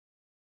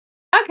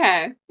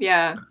 Okay,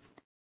 yeah.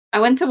 I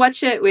went to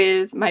watch it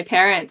with my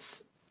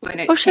parents when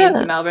it came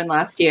to Melbourne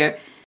last year.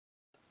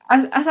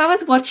 As I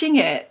was watching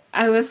it,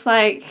 I was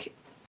like,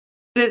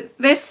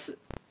 this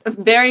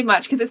very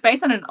much, because it's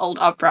based on an old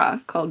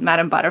opera called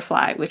Madame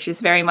Butterfly, which is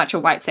very much a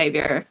white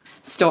savior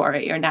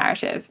story or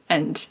narrative.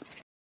 And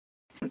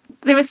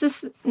there was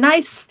this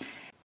nice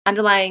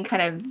underlying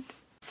kind of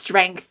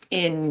strength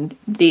in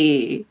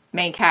the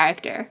main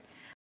character.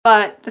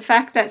 But the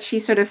fact that she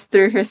sort of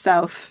threw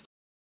herself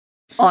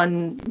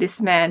on this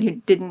man who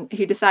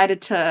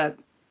decided to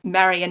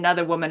marry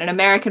another woman, an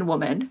American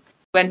woman,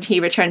 when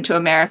he returned to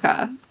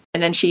America.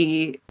 And then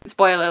she,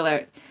 spoiler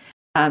alert,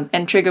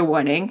 and trigger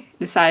warning,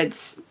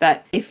 decides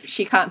that if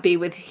she can't be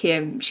with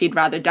him, she'd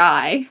rather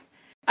die.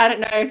 I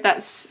don't know if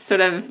that's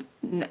sort of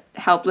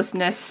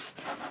helplessness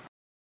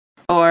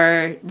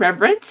or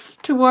reverence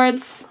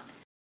towards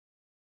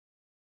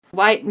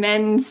white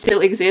men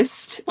still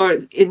exist, or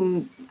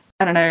in,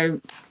 I don't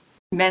know,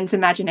 men's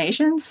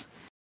imaginations.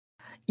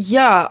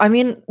 Yeah, I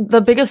mean,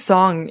 the biggest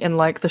song in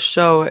like the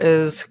show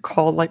is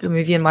called like A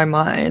Movie in My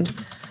Mind.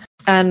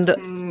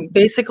 And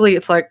basically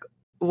it's like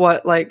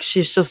what, like,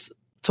 she's just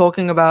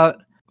talking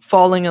about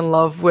falling in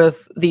love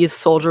with these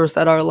soldiers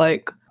that are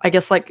like, I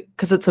guess, like,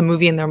 because it's a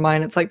movie in their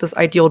mind, it's like this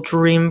ideal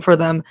dream for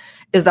them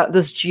is that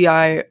this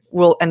GI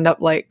will end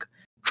up like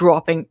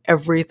dropping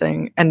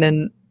everything and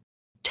then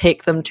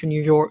take them to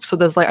New York. So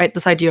there's like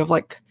this idea of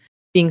like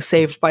being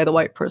saved by the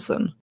white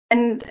person.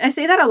 And I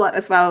see that a lot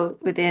as well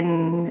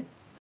within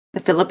the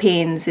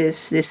Philippines,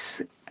 is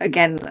this,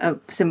 again, a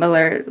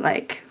similar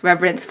like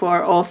reverence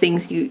for all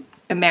things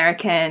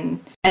American.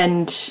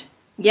 And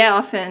yeah,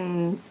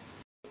 often,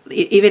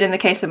 even in the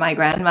case of my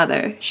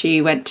grandmother,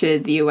 she went to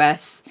the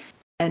US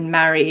and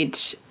married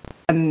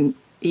a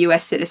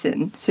US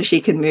citizen so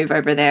she could move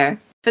over there.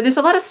 But there's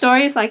a lot of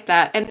stories like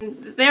that,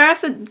 and there are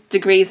some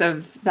degrees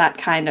of that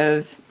kind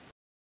of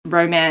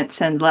romance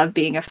and love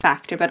being a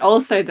factor, but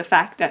also the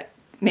fact that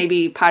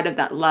maybe part of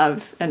that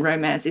love and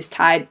romance is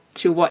tied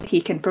to what he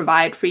can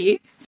provide for you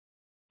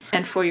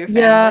and for your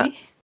family. Yeah,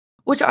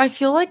 which I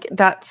feel like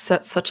that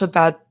sets such a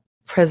bad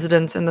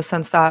precedent in the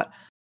sense that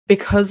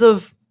because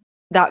of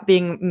that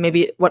being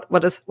maybe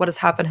what has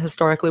happened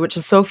historically, which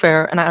is so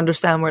fair, and I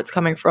understand where it's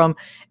coming from,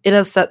 it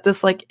has set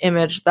this like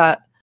image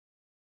that,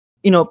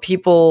 you know,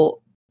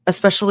 people,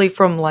 especially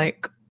from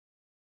like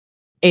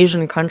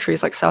Asian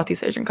countries, like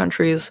Southeast Asian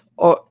countries,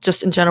 or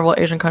just in general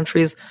Asian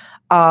countries,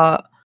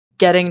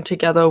 getting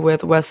together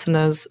with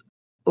Westerners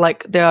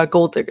like they are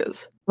gold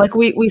diggers. Like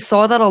we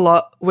saw that a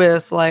lot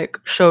with like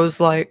shows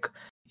like,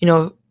 you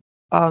know,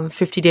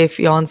 50 Day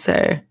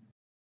Fiancé.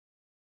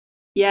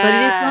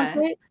 Yeah.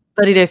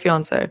 30 Day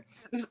Fiancé.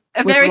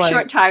 A very like,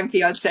 short time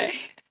fiancé.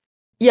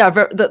 Yeah,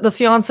 the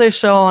fiancé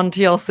show on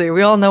TLC.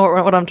 We all know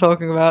what I'm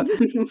talking about.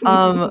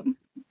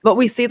 But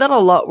we see that a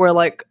lot where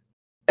like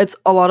it's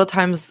a lot of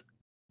times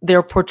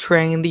they're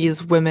portraying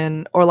these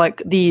women or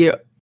like the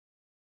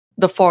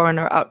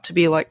foreigner out to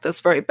be like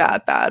this very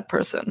bad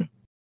person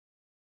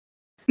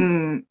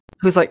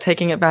who's like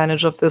taking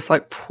advantage of this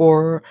like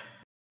poor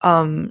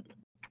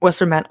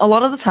Western man. A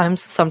lot of the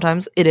times,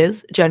 sometimes it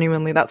is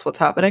genuinely that's what's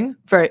happening.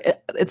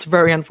 It's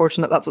very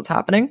unfortunate that's what's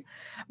happening,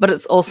 but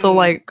it's also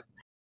like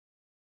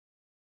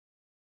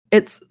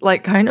it's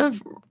like kind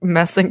of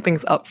messing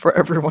things up for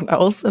everyone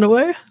else in a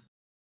way.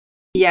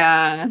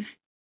 Yeah.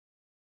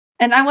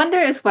 And I wonder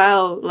as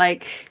well,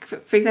 like,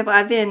 for example,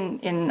 I've been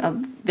in a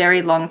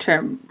very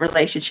long-term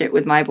relationship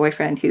with my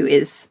boyfriend who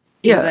is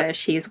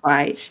English, he's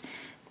white.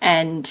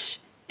 And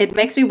it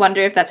makes me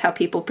wonder if that's how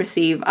people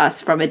perceive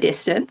us from a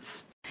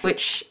distance,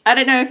 which I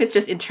don't know if it's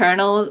just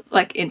internalized,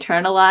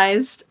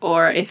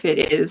 or if it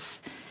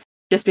is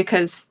just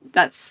because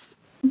that's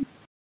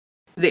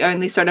the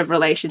only sort of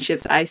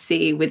relationships I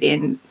see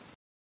within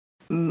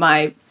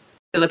my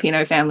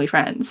Filipino family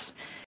friends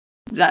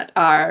that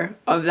are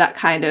of that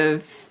kind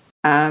of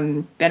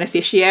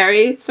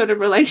beneficiary sort of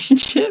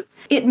relationship.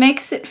 It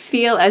makes it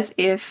feel as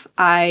if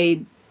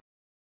I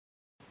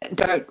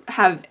don't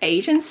have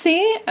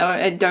agency, or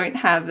I don't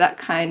have that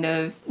kind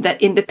of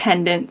that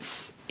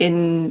independence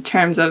in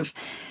terms of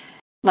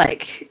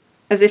like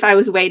as if I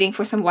was waiting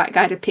for some white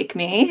guy to pick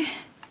me.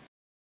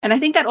 And I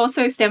think that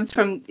also stems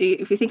from,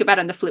 if you think about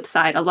it on the flip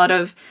side, a lot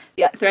of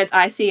the threads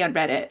I see on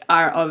Reddit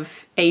are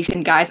of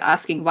Asian guys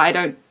asking, why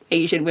don't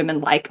Asian women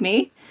like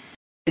me?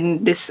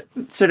 And this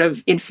sort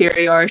of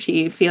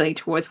inferiority feeling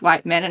towards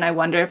white men. And I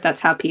wonder if that's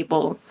how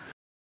people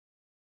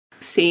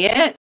see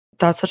it.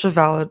 That's such a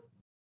valid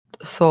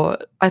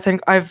thought. I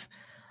think I've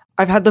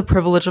had the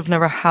privilege of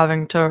never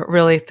having to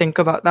really think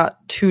about that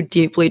too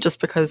deeply, just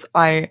because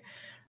I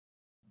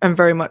am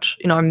very much,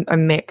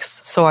 I'm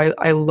mixed. So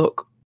I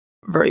look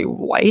very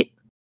white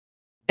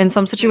in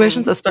some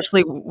situations,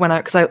 especially when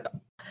because I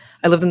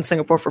lived in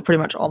Singapore for pretty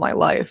much all my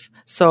life.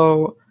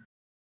 So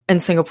in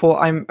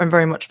Singapore, I'm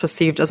very much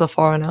perceived as a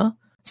foreigner.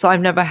 So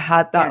I've never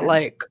had that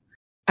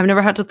I've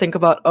never had to think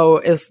about,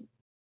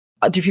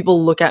 do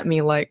people look at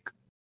me like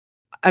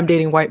I'm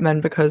dating white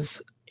men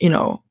because,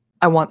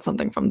 I want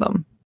something from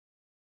them.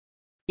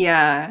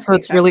 Yeah. So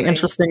it's really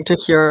interesting to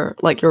hear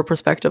like your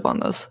perspective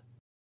on this.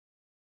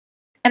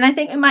 And I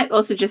think it might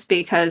also just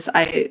be because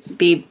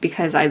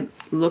I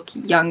look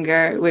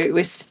younger.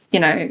 We're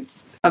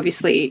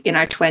obviously in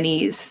our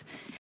 20s,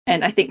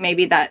 and I think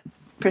maybe that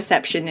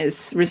perception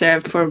is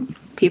reserved for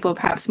people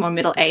perhaps more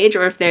middle age,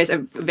 or if there's a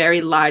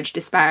very large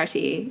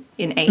disparity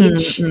in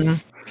age. Mm-hmm.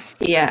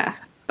 Yeah,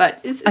 but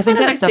it's I think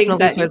that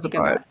definitely plays a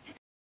part.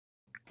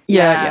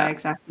 Yeah,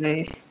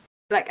 exactly.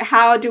 Like,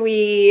 how do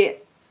we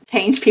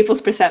change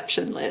people's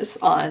perception, Liz,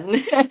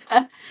 on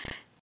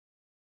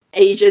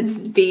Asians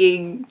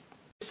being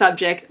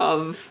subject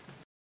of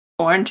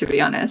porn, to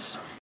be honest?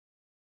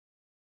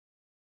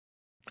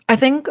 I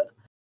think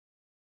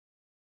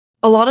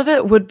a lot of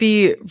it would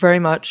be very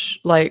much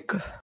like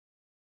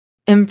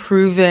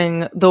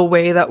improving the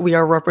way that we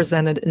are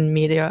represented in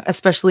media,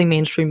 especially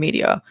mainstream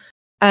media.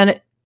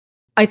 And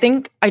I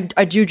think I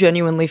do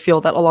genuinely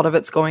feel that a lot of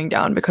it's going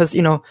down because,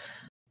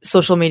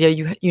 social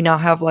media, you now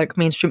have like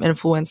mainstream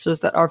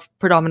influencers that are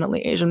predominantly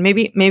Asian.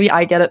 Maybe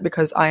I get it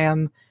because I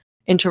am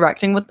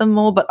interacting with them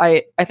more, but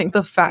I think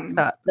the fact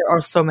that there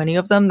are so many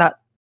of them, that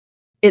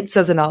it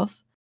says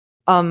enough.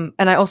 And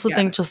I also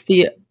think just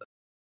the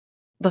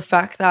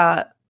fact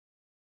that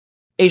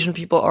Asian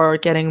people are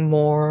getting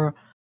more,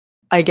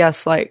 I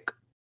guess, like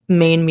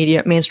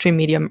mainstream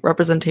media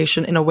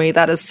representation in a way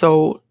that is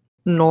so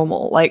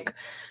normal. Like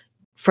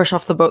Fresh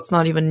Off the Boat's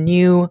not even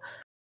new.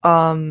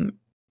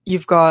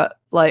 You've got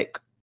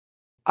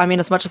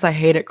as much as I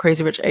hate it,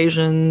 Crazy Rich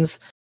Asians,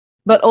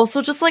 but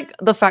also just like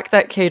the fact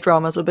that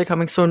K-dramas are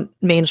becoming so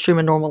mainstream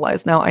and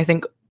normalized now, I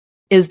think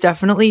is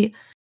definitely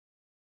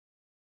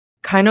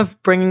kind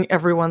of bringing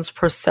everyone's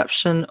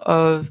perceptions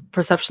of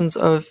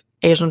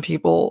Asian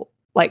people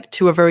like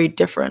to a very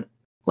different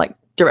like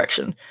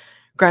direction.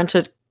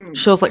 Granted,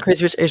 shows like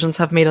Crazy Rich Asians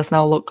have made us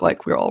now look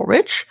like we're all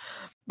rich,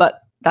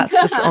 but that's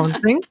its own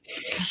thing.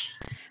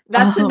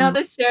 That's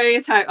another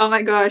stereotype. Oh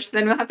my gosh!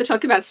 Then we'll have to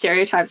talk about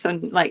stereotypes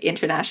on like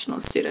international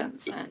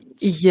students and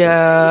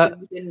Asians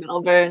in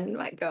Melbourne.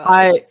 My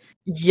God.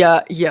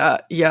 Yeah.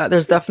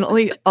 There's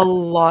definitely a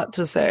lot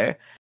to say,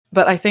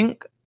 but I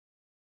think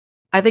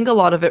a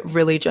lot of it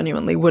really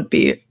genuinely would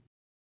be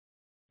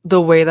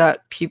the way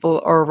that people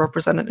are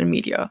represented in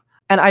media.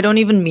 And I don't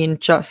even mean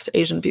just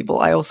Asian people.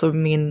 I also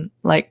mean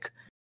like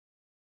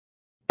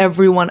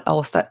everyone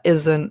else that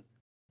isn't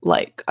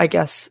like, I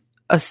guess,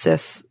 a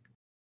cis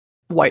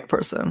white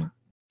person.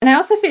 And I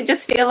also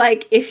feel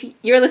like if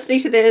you're listening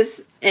to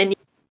this and you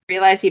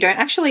realize you don't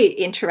actually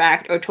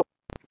interact or talk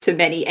to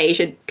many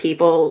Asian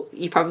people,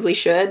 you probably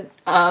should.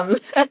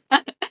 Helps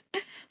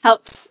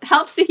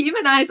to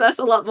humanize us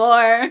a lot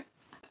more.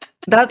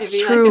 That's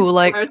true.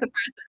 Like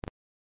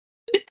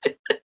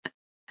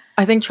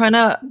I think trying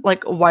to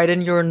like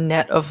widen your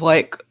net of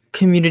like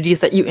communities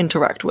that you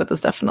interact with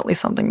is definitely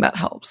something that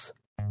helps.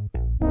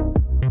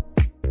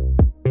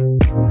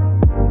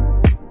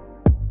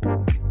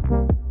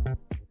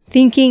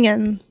 Thinking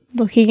and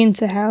looking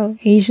into how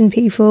Asian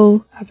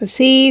people are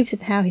perceived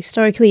and how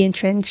historically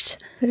entrenched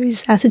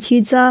those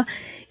attitudes are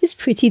is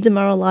pretty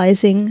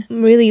demoralizing.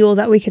 Really, all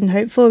that we can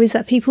hope for is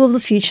that people of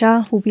the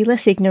future will be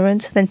less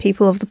ignorant than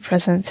people of the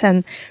present,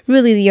 and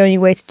really the only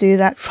way to do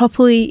that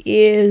properly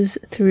is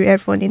through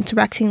everyone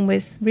interacting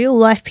with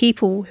real-life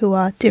people who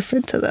are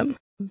different to them.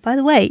 By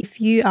the way, if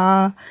you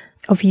are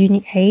of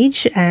uni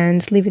age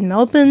and live in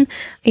Melbourne,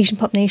 Asian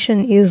Pop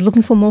Nation is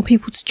looking for more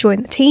people to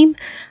join the team.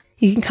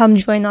 You can come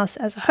join us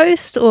as a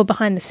host or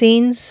behind the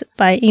scenes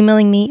by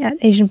emailing me at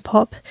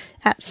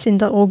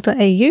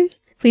asianpop@sin.org.au.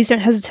 Please don't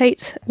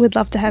hesitate. We'd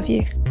love to have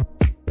you.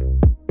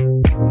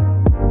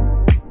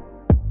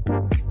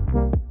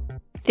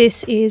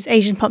 This is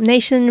Asian Pop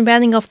Nation,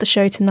 rounding off the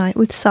show tonight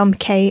with some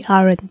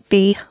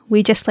K-R&B.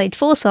 We just played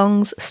 4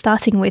 songs,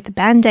 starting with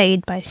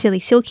Band-Aid by Silly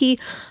Silky.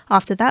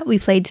 After that, we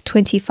played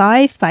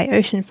 25 by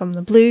Ocean from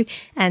the Blue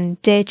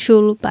and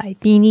Daechul by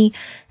Beanie.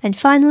 And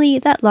finally,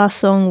 that last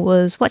song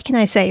was What Can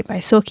I Say by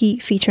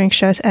Soki featuring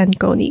Shirt and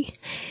Goni.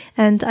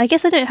 And I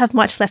guess I don't have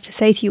much left to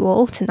say to you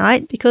all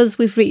tonight because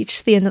we've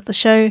reached the end of the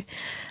show.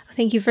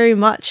 Thank you very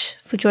much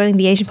for joining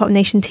the Asian Pop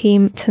Nation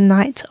team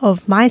tonight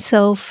of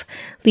myself,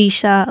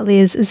 Leisha,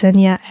 Liz,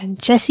 Xenia, and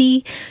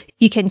Jessie.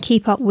 You can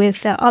keep up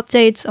with our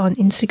updates on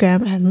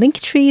Instagram and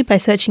Linktree by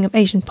searching up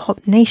Asian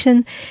Pop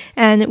Nation.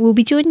 And we'll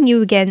be joining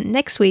you again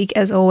next week,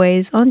 as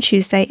always, on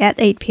Tuesday at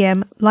 8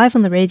 p.m, live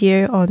on the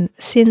radio on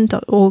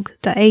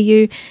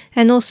sin.org.au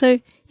and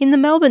also in the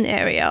Melbourne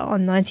area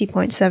on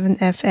 90.7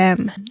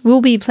 FM.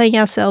 We'll be playing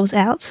ourselves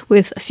out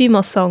with a few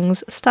more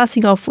songs,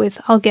 starting off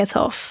with I'll Get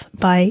Off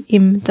by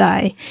Im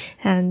Dai.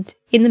 And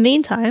in the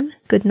meantime,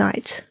 good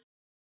night.